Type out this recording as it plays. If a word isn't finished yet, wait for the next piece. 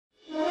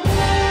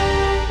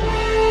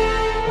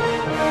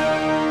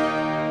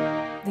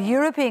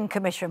European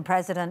Commission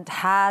President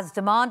has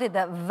demanded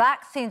that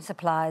vaccine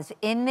suppliers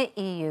in the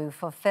EU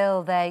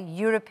fulfil their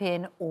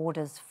European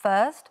orders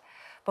first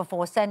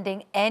before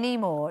sending any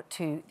more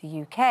to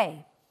the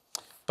UK.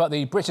 But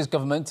the British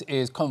government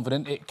is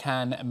confident it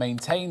can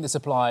maintain the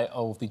supply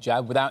of the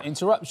jab without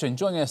interruption.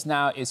 Joining us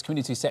now is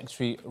Community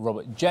Secretary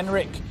Robert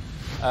Jenrick.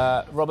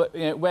 Robert,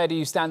 where do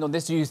you stand on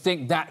this? Do you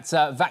think that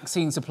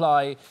vaccine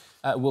supply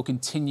will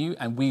continue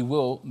and we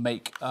will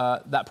make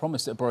that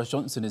promise that Boris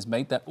Johnson has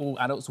made, that all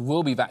adults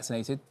will be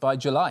vaccinated by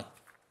July?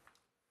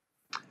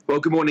 Well,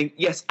 good morning.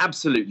 Yes,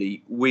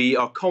 absolutely. We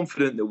are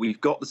confident that we've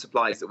got the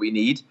supplies that we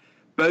need,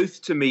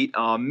 both to meet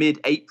our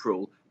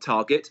mid-April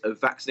target of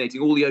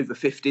vaccinating all the over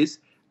 50s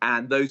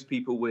and those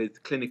people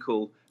with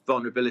clinical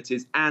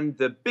vulnerabilities, and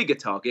the bigger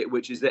target,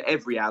 which is that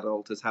every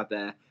adult has had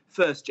their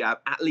first jab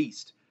at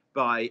least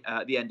by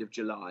the end of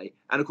July.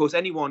 And of course,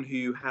 anyone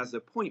who has an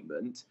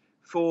appointment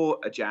for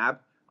a jab,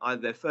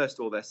 either their first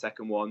or their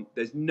second one,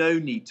 there's no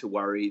need to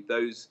worry.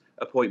 Those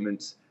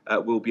appointments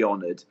will be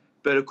honoured.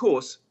 But of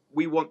course,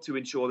 we want to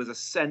ensure there's a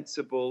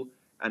sensible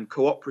and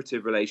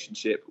cooperative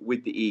relationship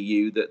with the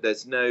EU, that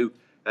there's no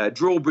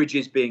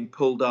drawbridges being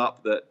pulled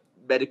up, that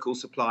medical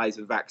supplies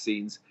and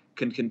vaccines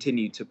can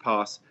continue to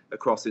pass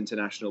across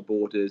international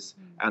borders,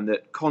 and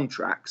that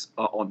contracts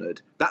are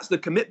honoured. That's the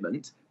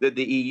commitment that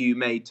the EU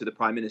made to the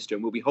Prime Minister,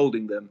 and we'll be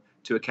holding them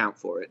to account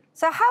for it.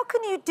 So how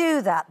can you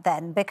do that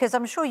then? Because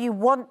I'm sure you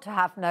want to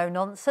have no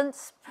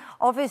nonsense.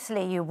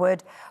 Obviously you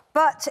would.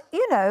 But,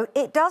 you know,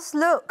 it does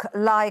look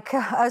like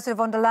Ursula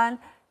von der Leyen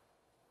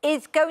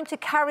is going to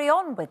carry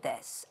on with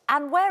this.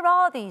 And where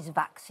are these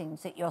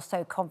vaccines that you're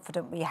so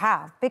confident we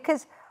have?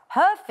 Because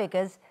her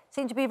figures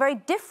seem to be very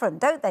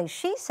different, don't they?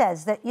 She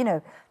says that,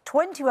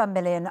 21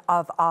 million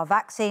of our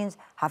vaccines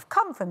have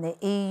come from the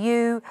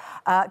EU.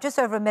 Just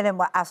over 1 million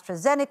were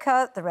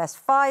AstraZeneca, the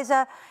rest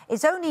Pfizer.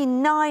 It's only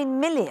 9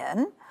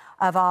 million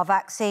of our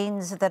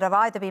vaccines that have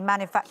either been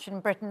manufactured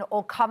in Britain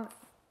or come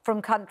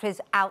from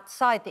countries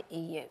outside the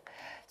EU.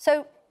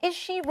 So is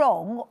she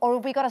wrong, or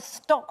have we got a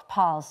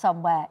stockpile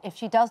somewhere if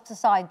she does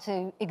decide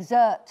to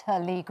exert her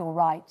legal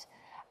right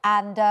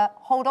and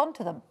hold on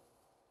to them?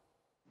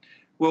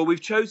 Well,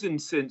 we've chosen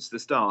since the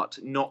start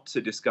not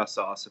to discuss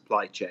our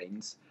supply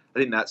chains. I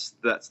think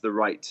that's the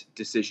right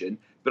decision.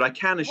 But I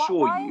can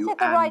assure Why you is it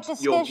the right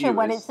decision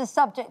when it's the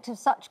subject of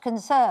such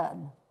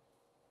concern?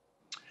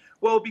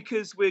 Well,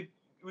 because we're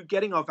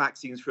getting our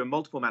vaccines from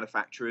multiple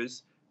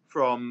manufacturers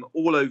from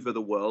all over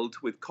the world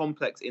with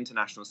complex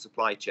international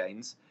supply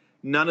chains.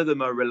 None of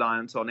them are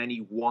reliant on any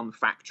one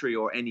factory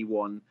or any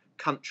one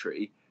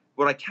country.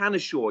 What I can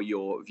assure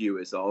your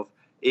viewers of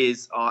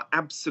is our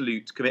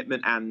absolute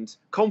commitment and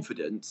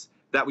confidence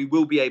that we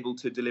will be able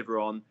to deliver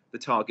on the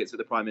targets that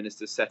the Prime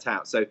Minister set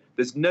out. So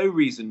there's no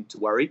reason to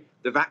worry.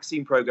 The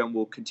vaccine programme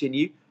will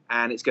continue,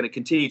 and it's going to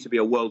continue to be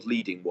a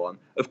world-leading one.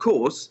 Of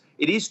course,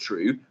 it is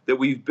true that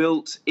we've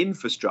built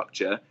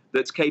infrastructure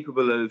that's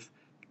capable of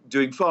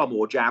doing far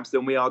more jabs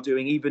than we are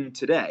doing even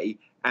today.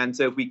 And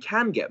so if we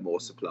can get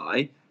more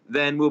supply,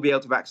 then we'll be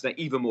able to vaccinate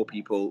even more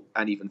people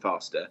and even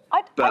faster.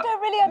 I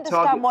don't really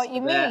understand what you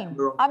mean.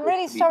 I'm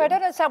really sorry, I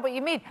don't understand what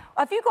you mean.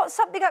 Have you got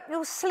something up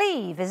your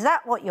sleeve? Is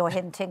that what you're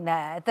hinting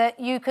there? That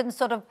you can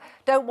sort of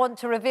don't want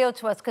to reveal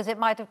to us because it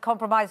might have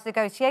compromised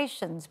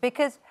negotiations?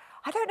 Because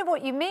I don't know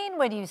what you mean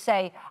when you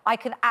say, I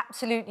can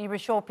absolutely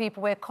reassure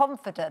people we're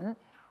confident,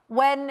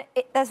 when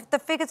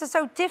the figures are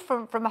so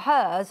different from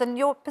hers and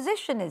your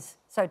position is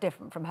so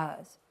different from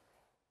hers.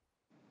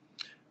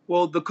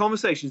 Well, the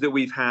conversations that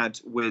we've had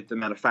with the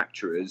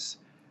manufacturers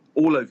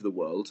all over the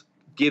world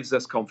gives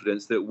us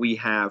confidence that we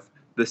have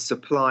the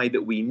supply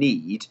that we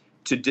need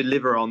to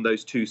deliver on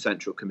those two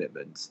central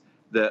commitments,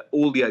 that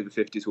all the over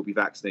 50s will be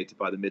vaccinated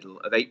by the middle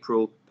of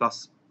April,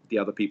 plus the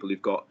other people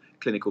who've got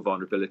clinical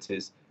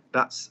vulnerabilities.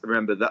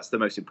 Remember, that's the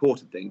most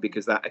important thing,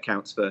 because that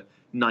accounts for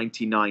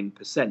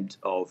 99%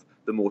 of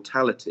the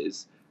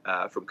mortalities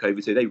from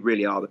COVID. So they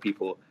really are the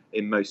people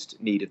in most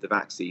need of the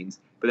vaccines.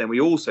 But then we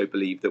also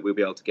believe that we'll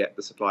be able to get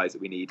the supplies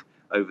that we need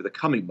over the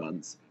coming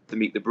months to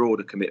meet the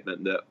broader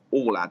commitment that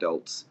all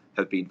adults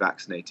have been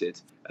vaccinated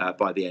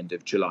by the end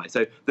of July.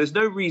 So there's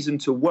no reason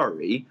to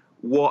worry.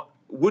 What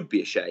would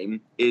be a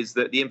shame is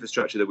that the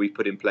infrastructure that we've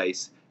put in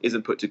place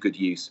isn't put to good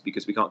use,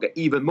 because we can't get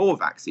even more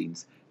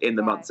vaccines in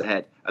the months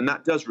ahead. And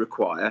that does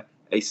require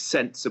a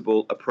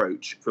sensible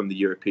approach from the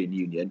European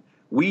Union.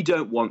 We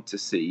don't want to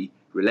see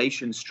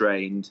relations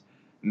strained,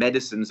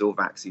 medicines or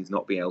vaccines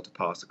not being able to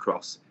pass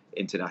across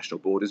international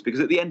borders,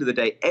 because at the end of the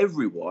day,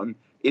 everyone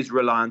is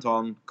reliant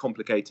on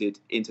complicated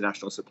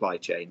international supply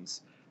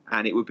chains.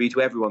 And it would be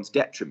to everyone's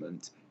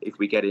detriment if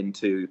we get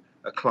into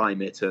a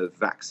climate of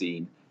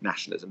vaccine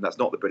nationalism. That's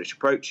not the British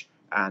approach.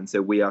 And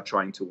so we are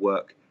trying to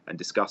work and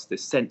discuss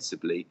this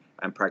sensibly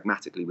and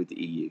pragmatically with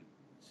the EU.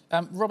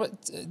 Robert,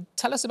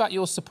 tell us about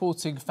your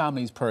Supporting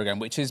Families programme,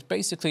 which is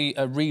basically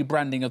a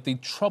rebranding of the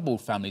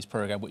Troubled Families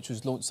programme, which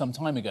was launched some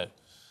time ago.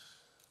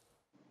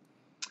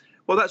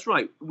 Well, that's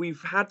right.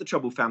 We've had the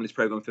Troubled Families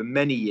programme for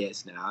many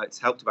years now. It's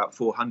helped about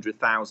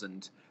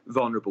 400,000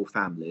 vulnerable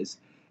families.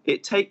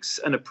 It takes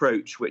an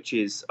approach which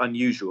is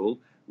unusual,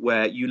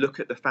 where you look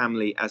at the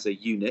family as a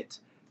unit,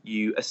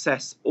 you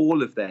assess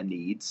all of their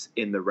needs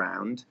in the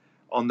round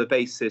on the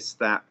basis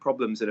that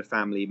problems in a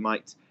family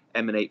might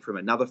emanate from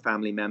another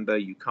family member.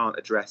 You can't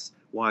address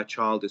why a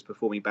child is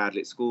performing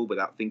badly at school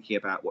without thinking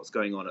about what's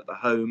going on at the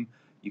home.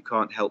 You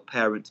can't help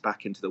parents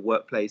back into the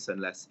workplace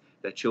unless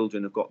their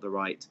children have got the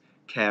right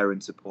care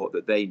and support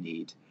that they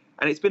need.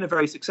 And it's been a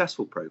very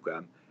successful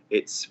programme.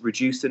 It's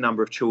reduced the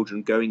number of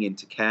children going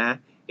into care.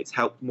 It's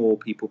helped more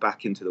people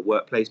back into the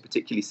workplace,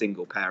 particularly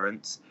single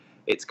parents.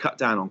 It's cut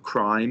down on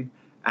crime,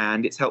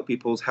 and it's helped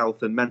people's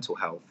health and mental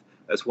health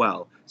as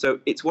well. So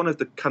it's one of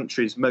the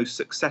country's most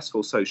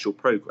successful social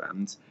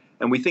programmes.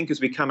 And we think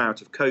as we come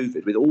out of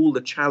COVID, with all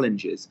the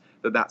challenges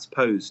that that's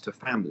posed to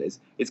families,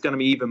 it's going to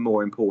be even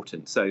more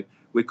important. So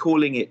we're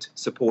calling it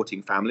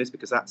Supporting Families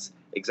because that's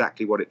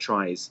exactly what it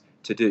tries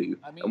to do.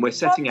 And we're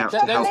setting out to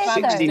help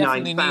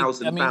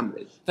 69,000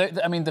 families.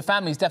 The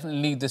families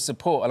definitely need the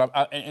support.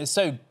 And it's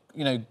so,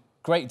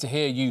 great to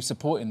hear you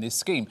supporting this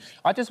scheme.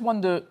 I just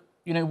wonder,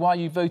 why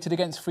you voted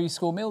against free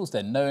school meals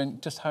then, knowing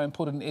just how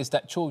important it is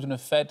that children are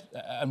fed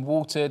and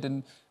watered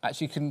and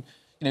actually can,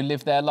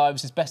 live their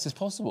lives as best as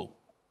possible.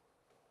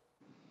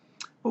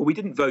 Well, we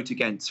didn't vote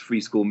against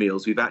free school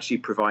meals. We've actually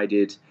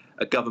provided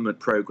a government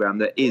programme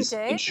that is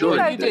ensuring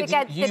you voted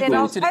against it in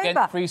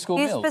October. Free school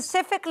you meals.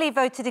 Specifically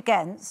voted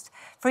against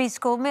free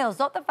school meals,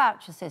 not the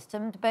voucher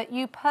system, but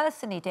you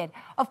personally did.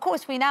 Of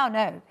course, we now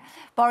know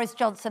Boris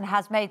Johnson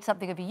has made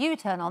something of a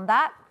U-turn on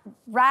that,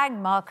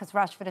 rang Marcus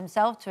Rashford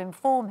himself to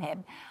inform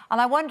him.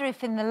 And I wonder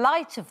if in the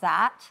light of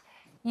that,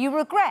 you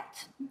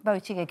regret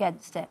voting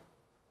against it.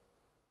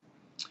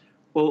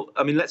 Well,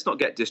 let's not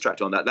get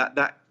distracted on that.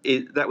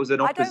 That was an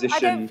opposition I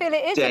don't feel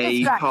it is day a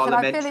distraction.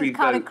 parliamentary I feel it's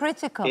kind of vote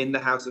critical. in the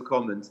House of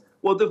Commons.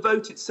 Well, the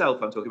vote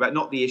itself I'm talking about,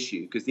 not the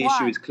issue, because the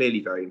issue is clearly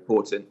very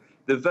important.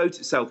 The vote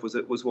itself was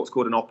what's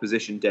called an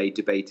opposition day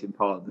debate in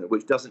Parliament,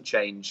 which doesn't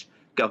change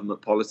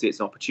government policy. It's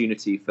an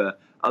opportunity for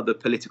other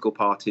political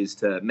parties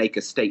to make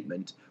a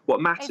statement.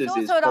 What matters is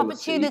policy. It's also an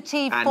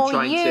opportunity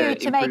for you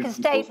to make a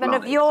statement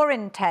of your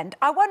intent.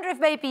 I wonder if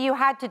maybe you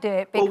had to do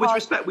it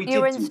because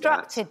you were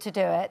instructed to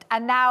do it,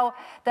 and now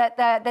that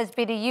there's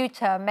been a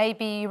U-turn,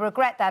 maybe you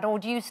regret that, or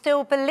do you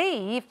still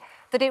believe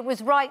that it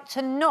was right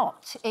to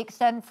not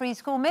extend free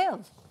school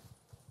meals?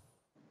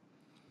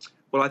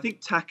 Well, I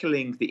think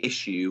tackling the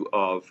issue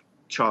of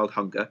child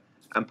hunger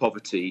and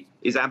poverty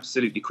is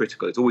absolutely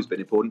critical. It's always been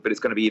important, but it's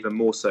going to be even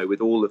more so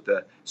with all of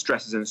the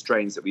stresses and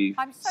strains that we've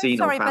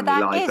seen on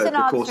family life over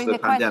the course of the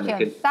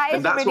pandemic.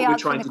 And that's what we're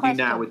trying to do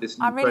now with this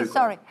new programme. I'm really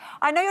sorry.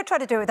 I know you're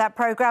trying to do it with that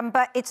programme,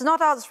 but it's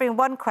not answering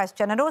one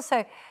question. And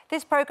also,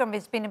 this programme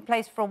has been in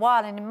place for a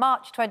while, and in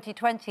March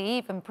 2020,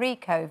 even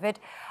pre-COVID,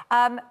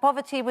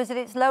 poverty was at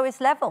its lowest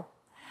level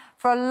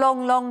for a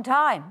long, long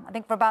time. I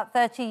think for about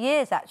 30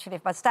 years, actually,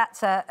 if my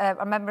stats I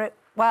remember it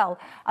well.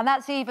 And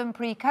that's even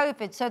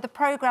pre-COVID. So the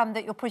programme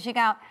that you're pushing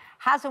out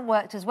hasn't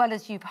worked as well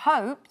as you've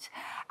hoped.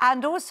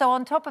 And also,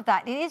 on top of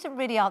that, it isn't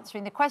really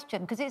answering the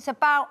question, because it's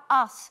about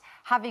us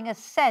having a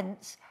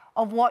sense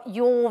of what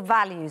your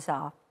values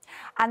are.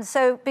 And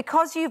so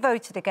because you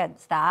voted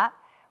against that,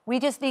 we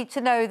just need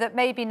to know that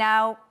maybe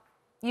now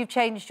you've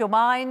changed your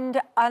mind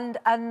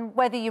and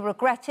whether you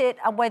regret it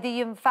and whether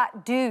you, in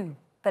fact, do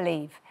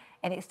believe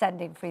in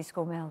extending free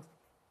school meals.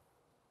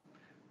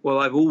 Well,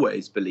 I've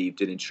always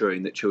believed in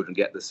ensuring that children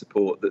get the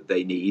support that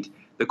they need.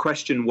 The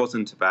question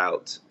wasn't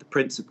about the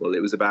principle, it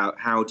was about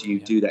how do you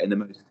do that in the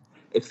most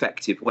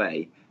effective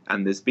way.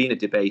 And there's been a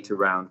debate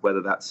around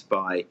whether that's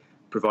by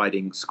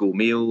providing school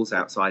meals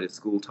outside of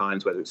school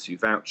times, whether it's through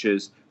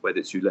vouchers, whether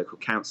it's through local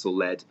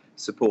council-led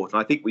support. And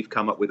I think we've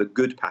come up with a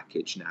good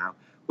package now,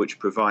 which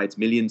provides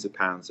millions of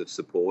pounds of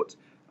support,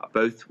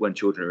 both when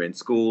children are in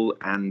school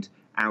and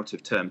out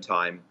of term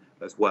time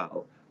as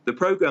well. The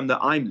programme that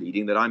I'm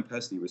leading, that I'm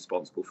personally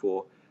responsible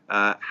for,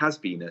 has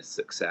been a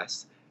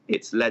success.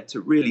 It's led to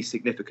really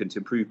significant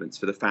improvements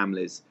for the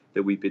families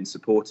that we've been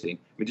supporting.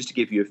 Just to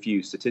give you a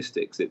few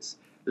statistics, it's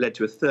led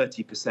to a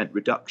 30%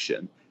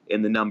 reduction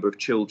in the number of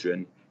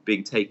children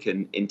being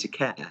taken into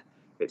care.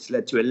 It's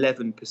led to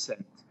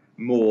 11%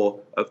 more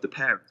of the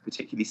parents,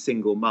 particularly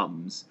single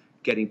mums,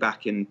 getting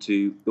back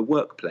into the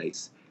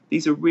workplace.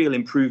 These are real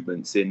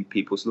improvements in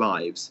people's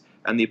lives.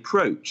 And the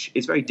approach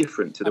is very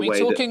different to the way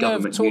that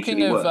government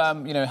usually works.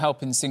 Talking of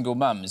helping single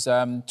mums,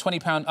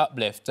 £20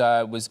 uplift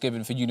was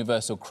given for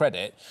universal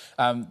credit.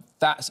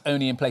 That's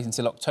only in place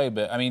until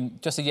October.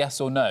 Just a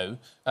yes or no,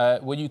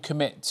 will you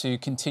commit to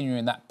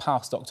continuing that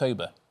past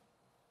October?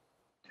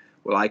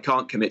 Well, I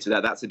can't commit to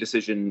that. That's a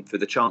decision for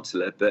the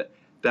Chancellor, but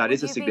that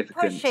is a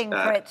significant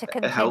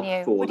help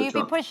for Would you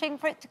be pushing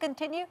for it to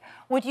continue?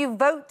 Would you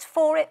vote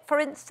for it, for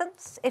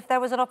instance, if there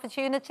was an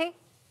opportunity?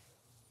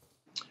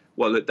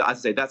 Well, as I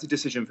say, that's a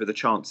decision for the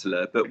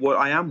Chancellor. But what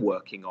I am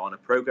working on are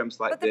programmes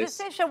like this. But the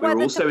decision whether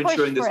to push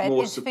for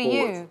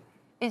it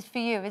is for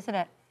you, isn't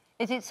it?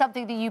 Is it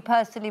something that you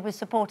personally would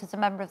support as a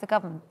member of the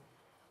government?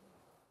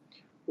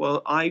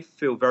 Well, I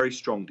feel very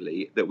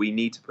strongly that we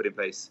need to put in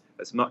place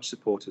as much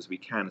support as we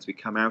can as we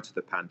come out of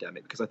the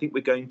pandemic, because I think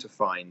we're going to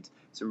find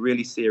some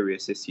really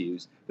serious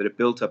issues that have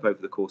built up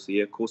over the course of the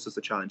year. Of course, there's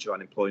the challenge of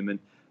unemployment.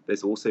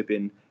 There's also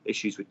been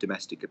issues with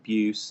domestic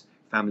abuse,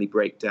 family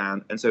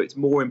breakdown. And so it's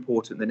more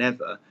important than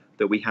ever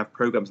that we have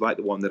programmes like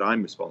the one that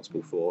I'm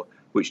responsible for,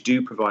 which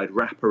do provide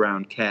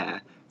wraparound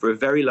care for a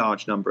very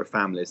large number of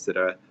families that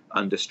are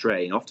under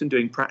strain, often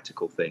doing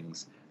practical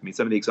things. I mean,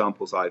 some of the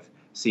examples I've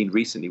seen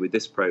recently with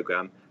this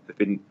programme have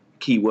been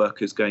key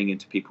workers going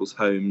into people's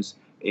homes,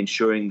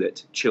 ensuring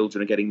that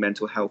children are getting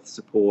mental health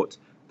support,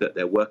 that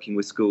they're working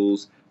with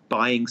schools,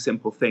 buying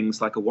simple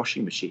things like a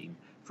washing machine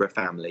for a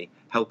family,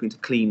 helping to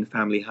clean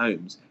family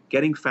homes,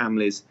 getting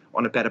families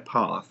on a better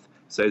path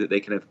so that they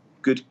can have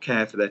good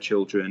care for their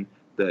children,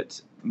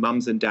 that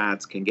mums and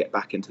dads can get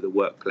back into the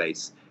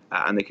workplace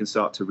and they can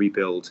start to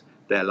rebuild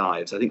their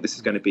lives. I think this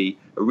is going to be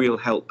a real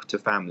help to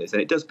families,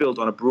 and it does build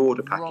on a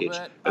broader package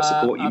of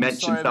support. You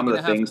mentioned some of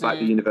the things like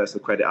the universal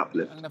credit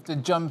uplift. I'm going to have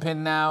to jump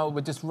in now.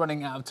 We're just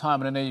running out of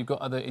time, and I know you've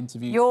got other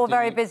interviews. You're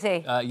very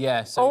busy.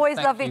 Yeah. So always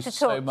lovely to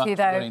talk to you,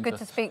 though. Good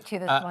to speak to you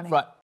this morning.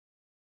 Right.